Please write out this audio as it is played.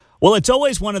Well, it's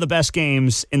always one of the best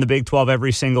games in the Big 12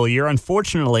 every single year.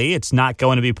 Unfortunately, it's not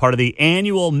going to be part of the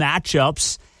annual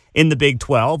matchups in the Big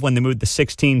 12 when they move the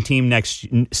 16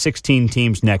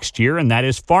 teams next year, and that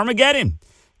is Farmageddon.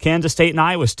 Kansas State and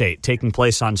Iowa State taking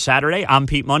place on Saturday. I'm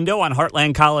Pete Mundo on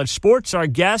Heartland College Sports. Our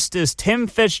guest is Tim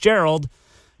Fitzgerald,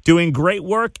 doing great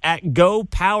work at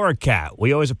GoPowercat.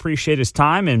 We always appreciate his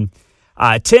time. And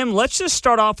Tim, let's just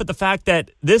start off with the fact that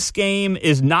this game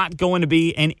is not going to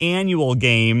be an annual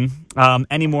game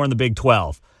anymore in the Big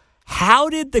 12. How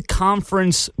did the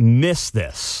conference miss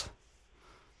this?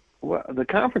 Well, the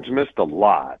conference missed a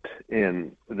lot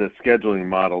in the scheduling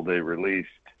model they released,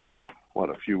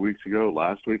 a few weeks ago,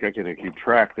 last week? I can't even keep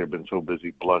track. They've been so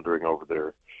busy blundering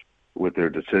with their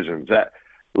decisions.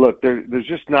 There's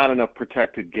just not enough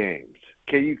protected games.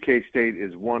 KUK State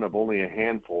is one of only a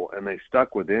handful, and they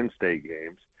stuck with in-state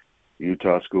games.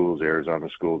 Utah schools, Arizona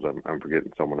schools, I'm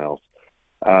forgetting someone else.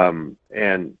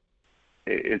 And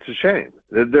it's a shame.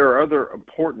 There are other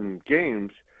important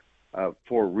games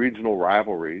for regional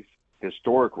rivalries,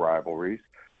 historic rivalries,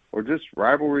 or just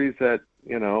rivalries that,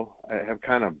 have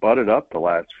kind of butted up the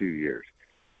last few years.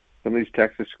 Some of these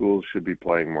Texas schools should be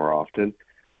playing more often.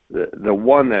 The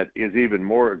one that is even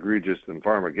more egregious than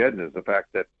Farmageddon is the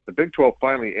fact that the Big 12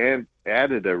 finally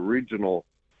added a regional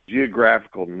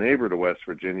geographical neighbor to West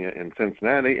Virginia in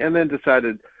Cincinnati, and then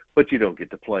decided, but you don't get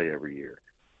to play every year.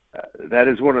 That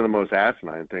is one of the most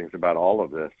asinine things about all of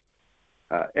this.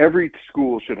 Every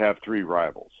school should have three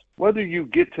rivals. Whether you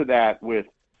get to that with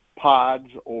pods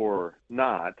or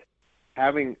not,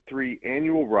 having three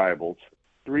annual rivals,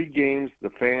 three games the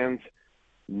fans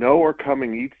know are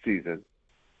coming each season,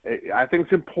 I think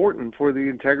it's important for the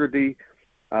integrity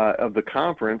of the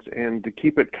conference and to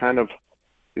keep it kind of,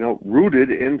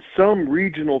 rooted in some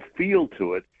regional feel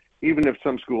to it, even if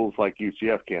some schools like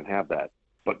UCF can't have that.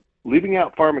 But leaving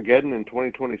out Farmageddon in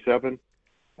 2027,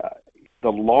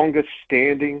 the longest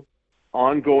standing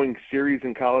ongoing series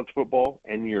in college football,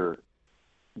 and you're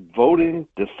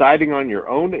deciding on your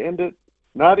own to end it,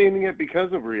 not ending it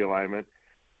because of realignment,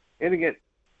 ending it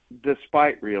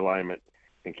despite realignment,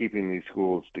 and keeping these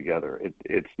schools together.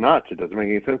 It's nuts. It doesn't make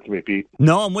any sense to me, Pete.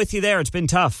 No, I'm with you there. It's been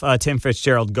tough, Tim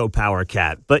Fitzgerald,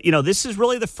 GoPowercat. But, this is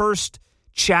really the first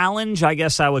challenge, I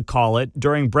guess I would call it,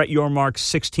 during Brett Yormark's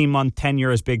 16-month tenure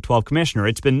as Big 12 commissioner.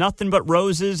 It's been nothing but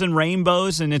roses and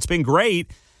rainbows, and it's been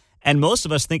great. And most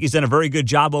of us think he's done a very good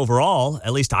job overall.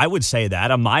 At least I would say that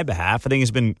on my behalf. I think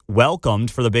he's been welcomed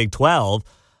for the Big 12.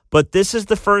 But this is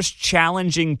the first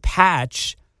challenging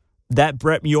patch that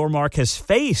Brett Yormark has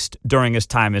faced during his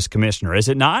time as commissioner, is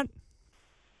it not?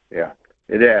 Yeah,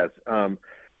 it has.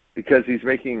 Because he's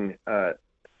making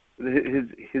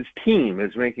his team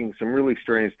is making some really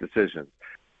strange decisions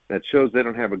that shows they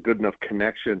don't have a good enough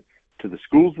connection to the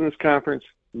schools in this conference,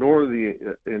 nor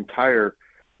the entire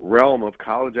realm of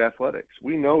college athletics.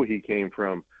 We know he came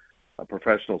from a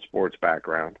professional sports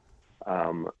background,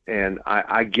 and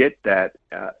I get that.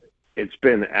 It's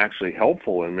been actually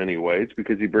helpful in many ways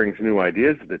because he brings new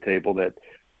ideas to the table that,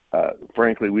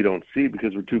 frankly, we don't see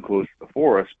because we're too close to the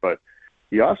forest. But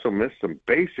he also missed some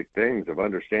basic things of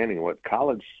understanding what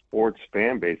college sports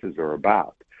fan bases are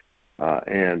about.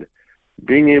 And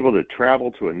being able to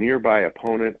travel to a nearby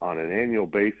opponent on an annual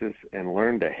basis and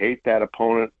learn to hate that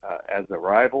opponent as a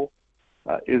rival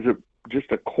is just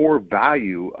a core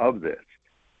value of this.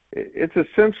 It's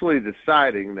essentially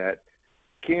deciding that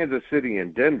Kansas City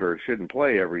and Denver shouldn't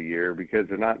play every year because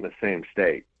they're not in the same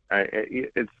state.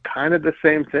 It's kind of the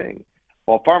same thing.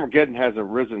 While Farmageddon hasn't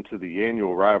risen to the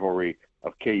annual rivalry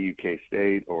of KUK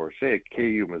State or, say,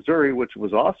 KU Missouri, which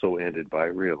was also ended by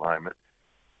realignment,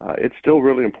 it's still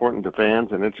really important to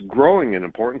fans, and it's growing in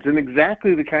importance in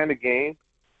exactly the kind of game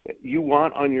that you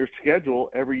want on your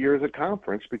schedule every year as a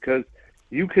conference because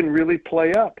you can really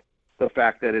play up the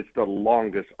fact that it's the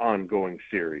longest ongoing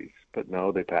series. But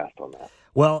no, they passed on that.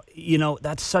 Well,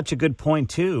 that's such a good point,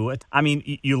 too. I mean,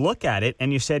 you look at it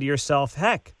and you say to yourself,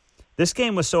 heck, this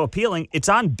game was so appealing. It's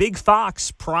on Big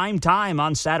Fox prime time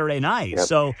on Saturday night. Yep.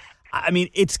 So, I mean,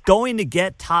 it's going to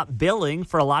get top billing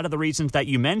for a lot of the reasons that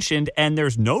you mentioned, and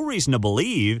there's no reason to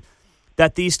believe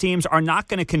that these teams are not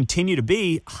going to continue to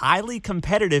be highly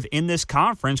competitive in this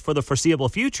conference for the foreseeable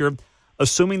future,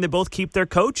 assuming they both keep their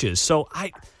coaches. So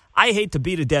I hate to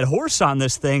beat a dead horse on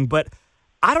this thing, but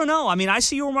I don't know. I mean, I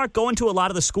see Yormark going to a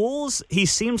lot of the schools. He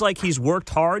seems like he's worked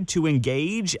hard to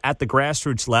engage at the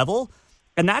grassroots level,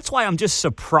 and that's why I'm just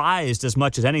surprised as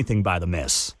much as anything by the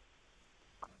miss.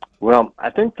 Well,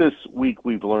 I think this week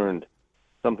we've learned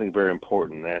something very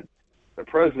important that the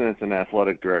presidents and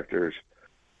athletic directors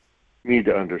need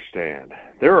to understand.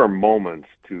 There are moments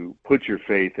to put your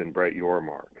faith in Brett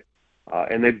Yormark.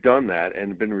 and they've done that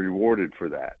and been rewarded for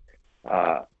that.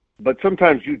 But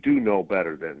sometimes you do know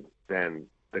better than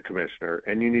the commissioner,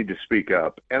 and you need to speak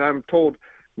up. And I'm told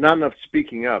not enough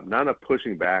speaking up, not enough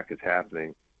pushing back is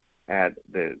happening at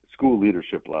the school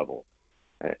leadership level,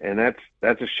 and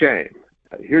that's a shame.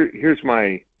 Here's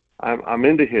my I'm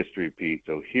into history, Pete.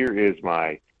 So here is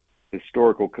my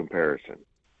historical comparison.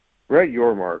 Brett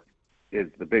Yormark is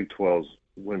the Big 12's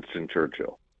Winston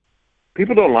Churchill.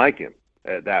 People don't like him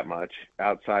that much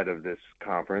outside of this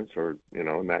conference, or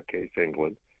in that case,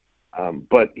 England.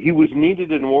 But he was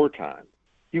needed in wartime.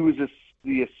 He was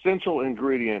the essential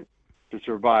ingredient to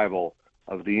survival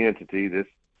of the entity, this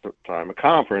time a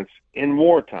conference, in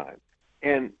wartime.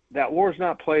 And that war's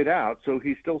not played out, so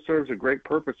he still serves a great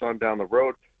purpose on down the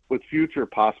road with future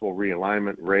possible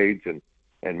realignment raids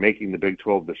and making the Big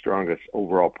 12 the strongest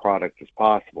overall product as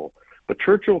possible. But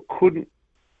Churchill couldn't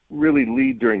really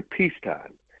lead during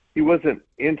peacetime. He wasn't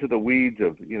into the weeds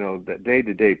of, the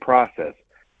day-to-day process.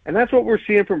 And that's what we're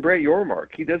seeing from Brett Yormark.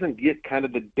 He doesn't get kind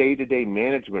of the day-to-day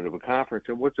management of a conference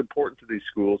and what's important to these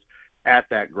schools at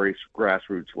that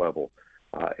grassroots level.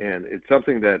 And it's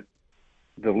something that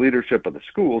the leadership of the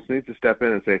schools needs to step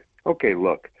in and say, okay,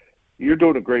 look, you're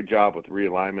doing a great job with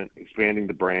realignment, expanding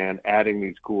the brand, adding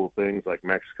these cool things like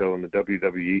Mexico and the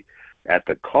WWE at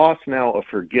the cost now of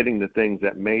forgetting the things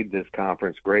that made this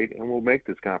conference great and will make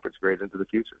this conference great into the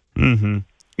future. Mm-hmm.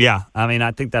 Yeah, I mean,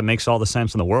 I think that makes all the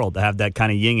sense in the world to have that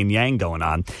kind of yin and yang going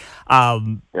on.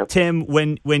 Yep. Tim,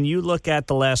 when you look at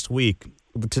the last week,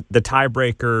 the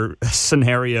tiebreaker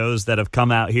scenarios that have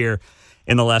come out here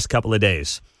in the last couple of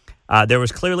days, there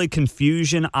was clearly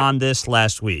confusion on this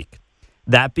last week.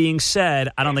 That being said,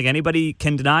 I don't think anybody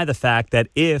can deny the fact that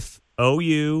if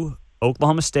OU,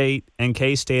 Oklahoma State, and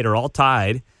K-State are all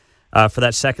tied for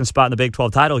that second spot in the Big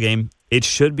 12 title game, it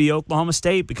should be Oklahoma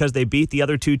State because they beat the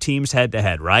other two teams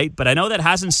head-to-head, right? But I know that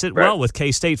hasn't sit well with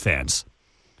K-State fans.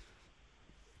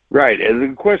 Right, and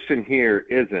the question here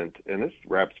isn't, and this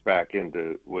wraps back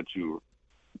into what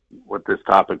this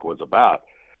topic was about,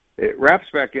 it wraps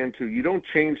back into you don't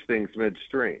change things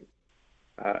midstream.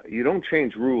 You don't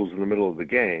change rules in the middle of the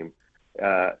game,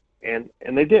 and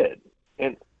they did.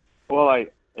 And while I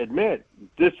admit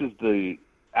this is the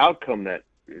outcome that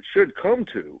it should come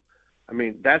to, I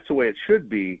mean, that's the way it should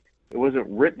be. It wasn't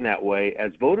written that way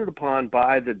as voted upon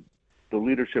by the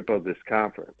leadership of this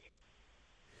conference.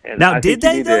 And now, did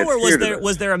they, though, or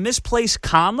was there a misplaced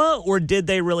comma, or did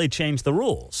they really change the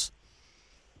rules?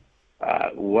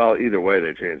 Well, either way,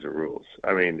 they changed the rules.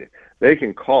 I mean, they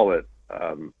can call it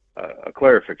a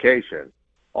clarification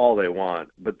all they want,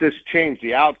 but this changed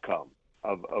the outcome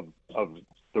of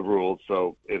the rules,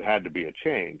 so it had to be a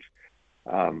change.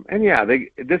 And yeah,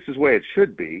 this is the way it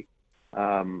should be.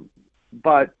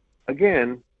 But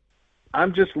again,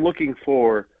 I'm just looking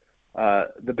for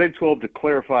the Big 12 to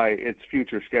clarify its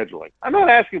future scheduling. I'm not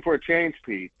asking for a change,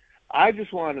 Pete. I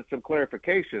just wanted some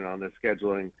clarification on this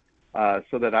scheduling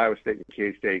so that Iowa State and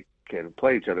K-State can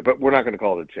play each other. But we're not going to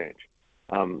call it a change.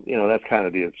 That's kind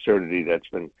of the absurdity that's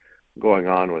been going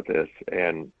on with this.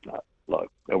 And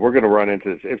look, we're going to run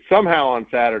into this. If somehow on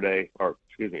Friday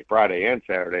and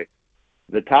Saturday,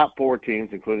 the top four teams,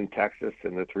 including Texas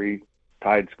and the three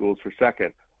tied schools for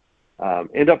second,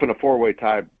 end up in a four-way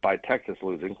tie by Texas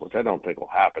losing, which I don't think will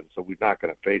happen, so we're not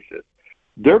going to face it.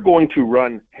 They're going to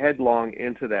run headlong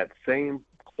into that same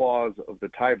clause of the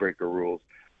tiebreaker rules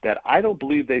that I don't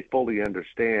believe they fully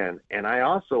understand. And I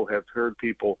also have heard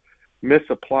people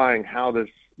misapplying how this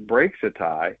breaks a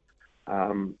tie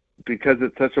because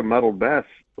it's such a muddled mess.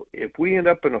 If we end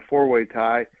up in a four-way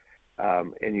tie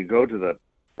and you go to the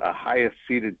highest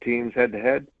seeded teams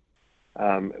head-to-head,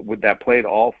 would that play to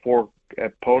all four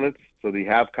opponents so that you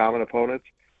have common opponents?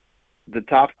 The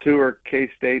top two are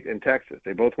K-State and Texas.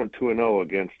 They both went 2-0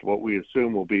 against what we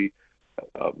assume will be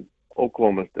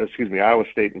Iowa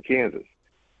State and Kansas.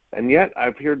 And yet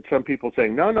I've heard some people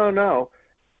saying, no,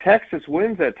 Texas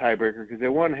wins that tiebreaker because they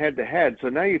won head-to-head, so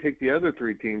now you take the other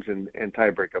three teams and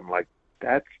tiebreak them. Like,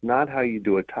 that's not how you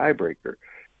do a tiebreaker.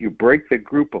 You break the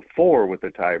group of four with a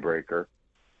tiebreaker.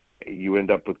 You end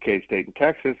up with K-State and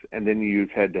Texas, and then you use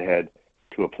head-to-head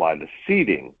to apply the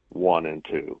seeding 1 and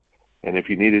 2. And if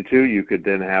you needed to, you could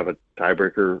then have a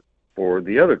tiebreaker for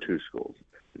the other two schools.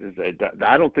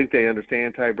 I don't think they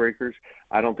understand tiebreakers.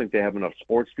 I don't think they have enough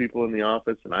sports people in the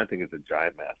office, and I think it's a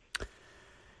giant mess.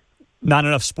 Not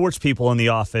enough sports people in the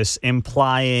office,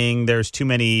 implying there's too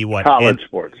many college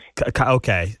sports.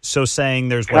 Okay, so saying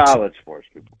there's college sports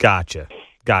people. Gotcha.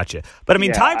 But I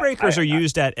mean, tiebreakers are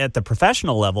used at the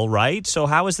professional level, right? So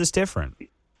how is this different?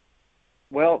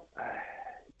 Well,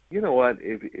 you know what?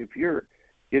 If you're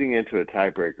getting into a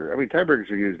tiebreaker. I mean, tiebreakers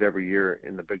are used every year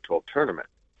in the Big 12 tournament.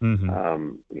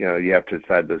 You have to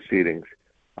decide those seedings.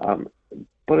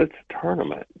 But it's a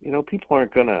tournament. People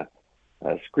aren't going to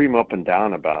scream up and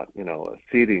down about, a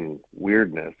seeding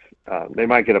weirdness. They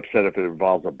might get upset if it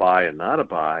involves a bye and not a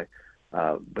bye.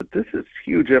 But this is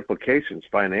huge implications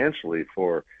financially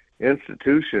for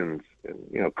institutions,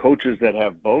 coaches that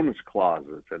have bonus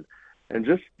clauses and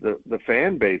just the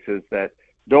fan bases that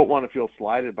don't want to feel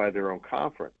slighted by their own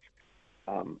conference.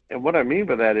 And what I mean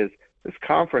by that is this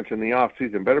conference in the off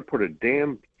season better put a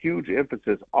damn huge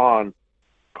emphasis on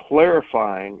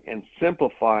clarifying and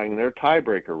simplifying their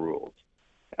tiebreaker rules,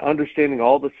 understanding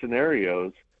all the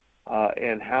scenarios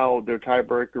and how their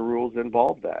tiebreaker rules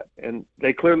involve that. And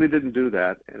they clearly didn't do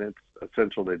that, and it's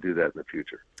essential they do that in the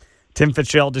future. Tim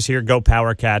Fitzgerald is here,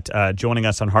 GoPowercat, joining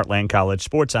us on Heartland College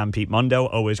Sports. I'm Pete Mundo.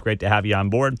 Always great to have you on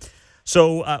board.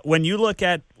 So when you look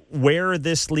at where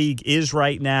this league is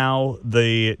right now,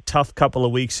 the tough couple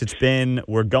of weeks it's been,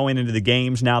 we're going into the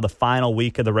games now, the final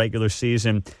week of the regular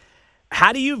season.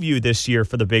 How do you view this year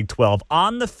for the Big 12?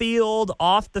 On the field,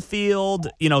 off the field,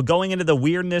 going into the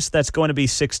weirdness that's going to be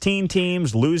 16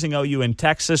 teams, losing OU in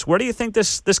Texas. Where do you think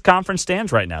this conference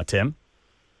stands right now, Tim?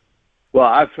 Well,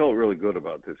 I felt really good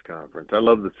about this conference. I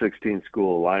love the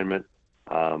 16-school alignment.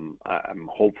 I'm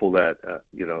hopeful that,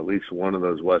 at least one of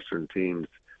those Western teams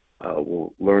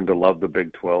will learn to love the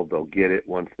Big 12. They'll get it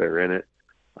once they're in it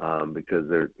because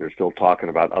they're still talking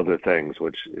about other things,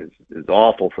 which is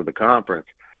awful for the conference.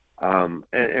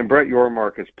 And Brett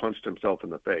Yormark has punched himself in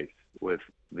the face with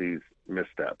these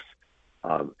missteps.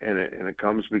 And it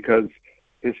comes because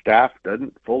his staff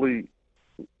doesn't fully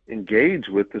engage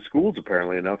with the schools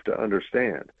apparently enough to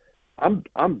understand.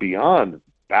 I'm beyond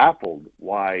baffled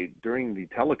why during the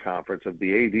teleconference of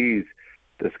the ADs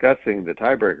discussing the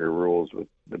tiebreaker rules with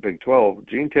the Big 12,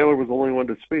 Gene Taylor was the only one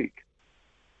to speak.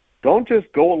 Don't just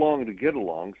go along to get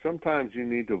along. Sometimes you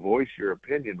need to voice your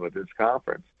opinion with this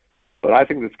conference. But I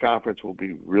think this conference will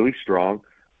be really strong,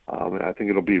 and I think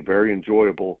it'll be very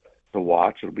enjoyable to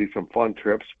watch. It'll be some fun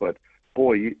trips, but,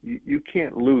 boy, you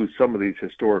can't lose some of these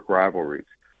historic rivalries.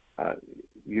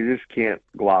 You just can't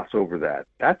gloss over that.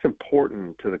 That's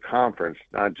important to the conference,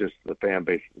 not just the fan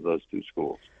base of those two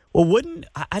schools. Well,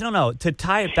 I don't know, to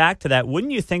tie it back to that,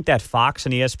 wouldn't you think that Fox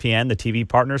and ESPN, the TV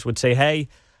partners, would say, hey,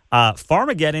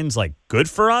 Farmageddon's good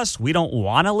for us. We don't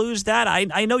want to lose that.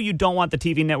 I know you don't want the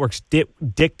TV networks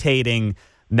dictating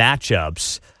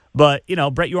matchups, but,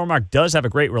 Brett Yormark does have a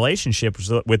great relationship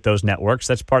with those networks.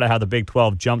 That's part of how the Big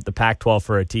 12 jumped the Pac-12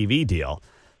 for a TV deal.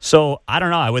 So, I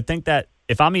don't know. I would think that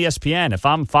if I'm ESPN, if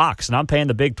I'm Fox, and I'm paying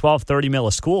the Big 12 $30 million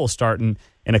a school starting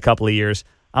in a couple of years,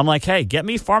 I'm like, hey, get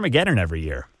me Farmageddon every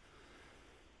year.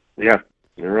 Yeah,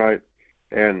 you're right.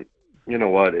 And you know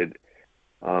what?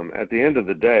 At the end of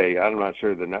the day, I'm not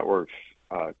sure the networks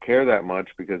care that much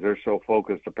because they're so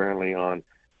focused apparently on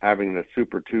having the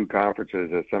Super 2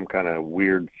 conferences as some kind of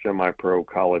weird semi-pro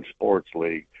college sports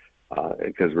league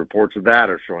because reports of that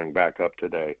are showing back up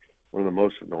today. One of the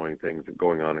most annoying things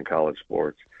going on in college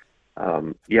sports.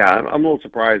 I'm a little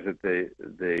surprised that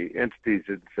the entities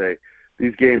didn't say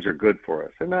these games are good for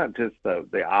us. They're not just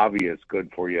the obvious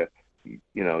good for you.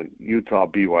 Utah,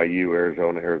 BYU,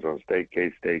 Arizona State,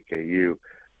 K-State, KU.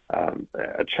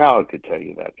 A child could tell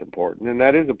you that's important, and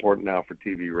that is important now for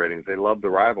TV ratings. They love the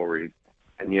rivalries,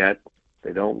 and yet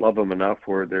they don't love them enough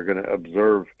where they're going to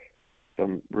observe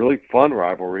some really fun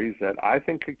rivalries that I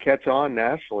think could catch on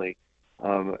nationally,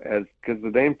 because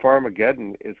the name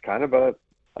Farmageddon is kind of a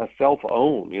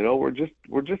self-own.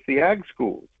 We're just the ag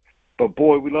schools, but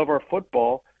boy, we love our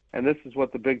football, and this is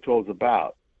what the Big 12 is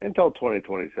about until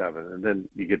 2027, and then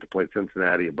you get to play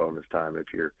Cincinnati a bonus time if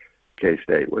you're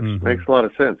K-State, which makes a lot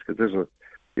of sense because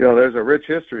there's a rich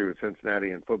history with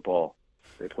Cincinnati in football.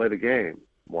 They played a game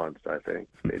once, I think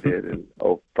they did in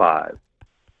 2005.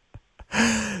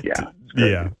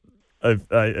 Yeah.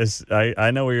 I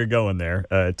know where you're going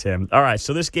there, Tim. All right,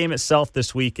 so this game itself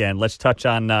this weekend, let's touch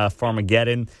on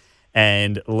Farmageddon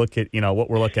and look at what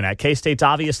we're looking at. K-State's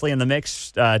obviously in the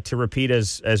mix to repeat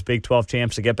as Big 12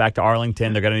 champs to get back to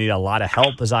Arlington. They're going to need a lot of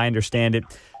help, as I understand it.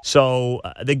 So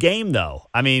the game, though,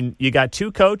 I mean, you got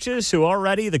two coaches who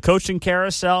already, the coaching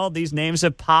carousel, these names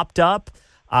have popped up.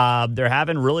 They're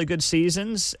having really good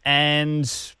seasons.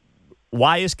 And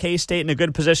why is K-State in a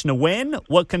good position to win?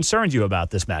 What concerns you about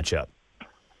this matchup?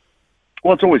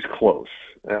 Well, it's always close.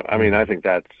 I mean, I think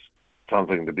that's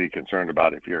something to be concerned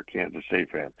about if you're a Kansas State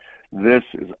fan. This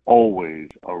is always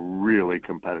a really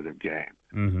competitive game.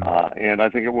 And I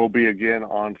think it will be again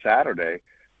on Saturday.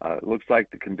 It looks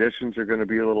like the conditions are going to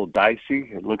be a little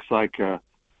dicey. It looks like a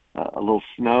little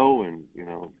snow and,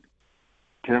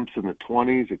 temps in the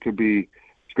 20s. It could be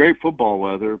it's great football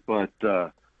weather, but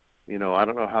I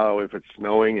don't know how, if it's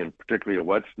snowing and particularly a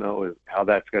wet snow, how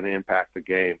that's going to impact the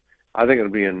game. I think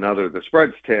it'll be the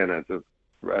spread's 10 as of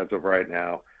right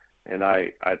now, and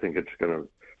I think it's going to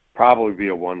probably be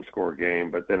a one-score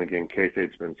game. But then again,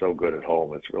 K-State's been so good at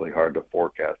home, it's really hard to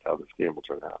forecast how this game will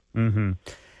turn out. Mm-hmm.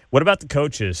 What about the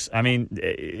coaches? I mean,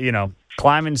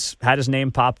 Kleiman's had his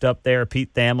name popped up there.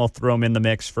 Pete Thamel threw him in the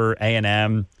mix for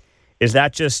A&M. Is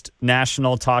that just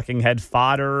national talking head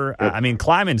fodder? Yep. I mean,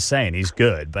 Kleiman's saying he's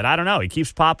good, but I don't know. He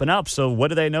keeps popping up. So what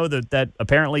do they know that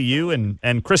apparently you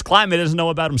and Chris Kleiman doesn't know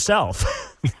about himself?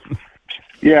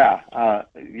 Yeah, I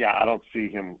don't see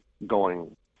him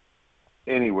going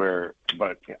anywhere,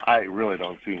 but I really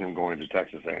don't see him going to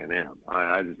Texas A&M.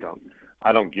 I just don't.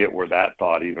 I don't get where that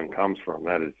thought even comes from.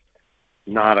 That is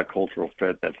not a cultural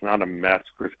fit. That's not a mess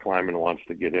Chris Kleiman wants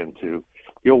to get into.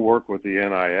 He'll work with the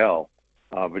NIL,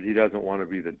 but he doesn't want to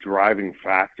be the driving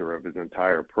factor of his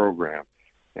entire program.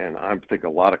 And I think a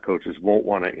lot of coaches won't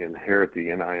want to inherit the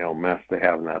NIL mess they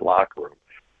have in that locker room.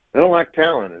 They don't lack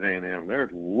talent at A&M. They're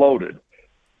loaded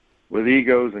with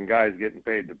egos and guys getting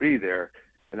paid to be there.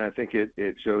 And I think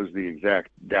it shows the exact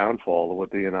downfall of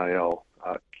what the NIL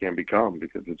can become,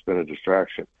 because it's been a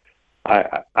distraction.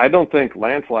 I don't think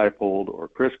Lance Leipold or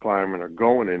Chris Kleiman are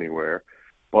going anywhere,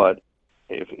 but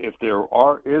if there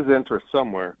is interest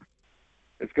somewhere,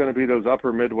 it's going to be those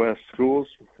upper Midwest schools,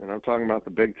 and I'm talking about the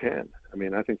Big Ten. I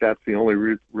mean, I think that's the only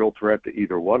real threat to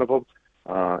either one of them,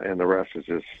 and the rest is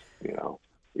just,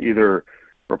 either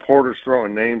reporters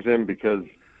throwing names in because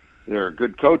they're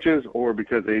good coaches or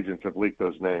because agents have leaked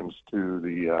those names to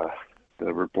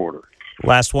the reporter.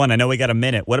 Last one. I know we got a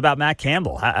minute. What about Matt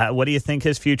Campbell? What do you think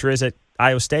his future is at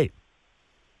Iowa State?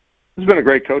 It's been a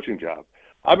great coaching job.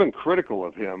 I've been critical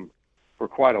of him for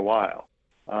quite a while,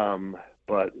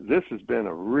 but this has been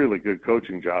a really good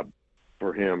coaching job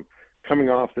for him, coming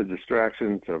off the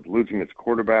distractions of losing his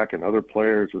quarterback and other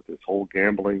players with this whole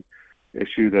gambling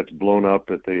issue that's blown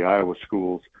up at the Iowa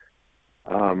schools.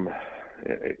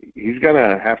 He's going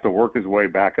to have to work his way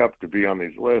back up to be on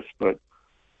these lists, but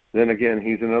then again,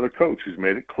 he's another coach who's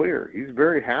made it clear he's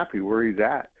very happy where he's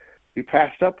at. He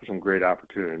passed up some great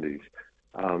opportunities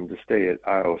to stay at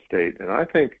Iowa State, and I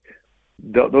think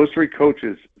those three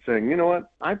coaches saying, you know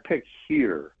what, I picked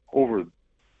here over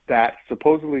that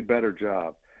supposedly better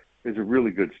job is a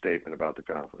really good statement about the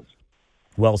conference.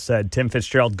 Well said. Tim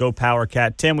Fitzgerald,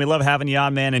 GoPowercat. Tim, we love having you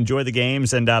on, man. Enjoy the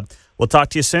games, and we'll talk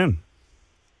to you soon.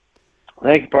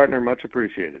 Thank you, partner. Much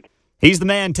appreciated. He's the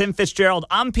man, Tim Fitzgerald.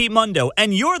 I'm Pete Mundo,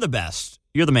 and you're the best.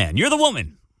 You're the man. You're the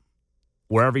woman.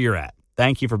 Wherever you're at.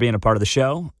 Thank you for being a part of the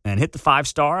show. And hit the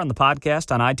 5-star on the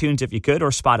podcast on iTunes if you could,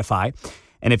 or Spotify.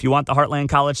 And if you want the Heartland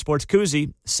College Sports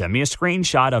Koozie, send me a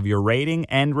screenshot of your rating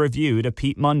and review to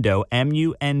Pete Mundo,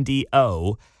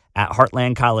 MUNDO, at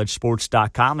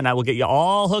heartlandcollegesports.com, and I will get you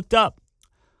all hooked up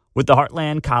with the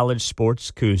Heartland College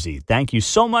Sports Koozie. Thank you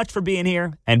so much for being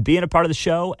here and being a part of the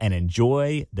show, and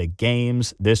enjoy the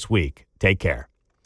games this week. Take care.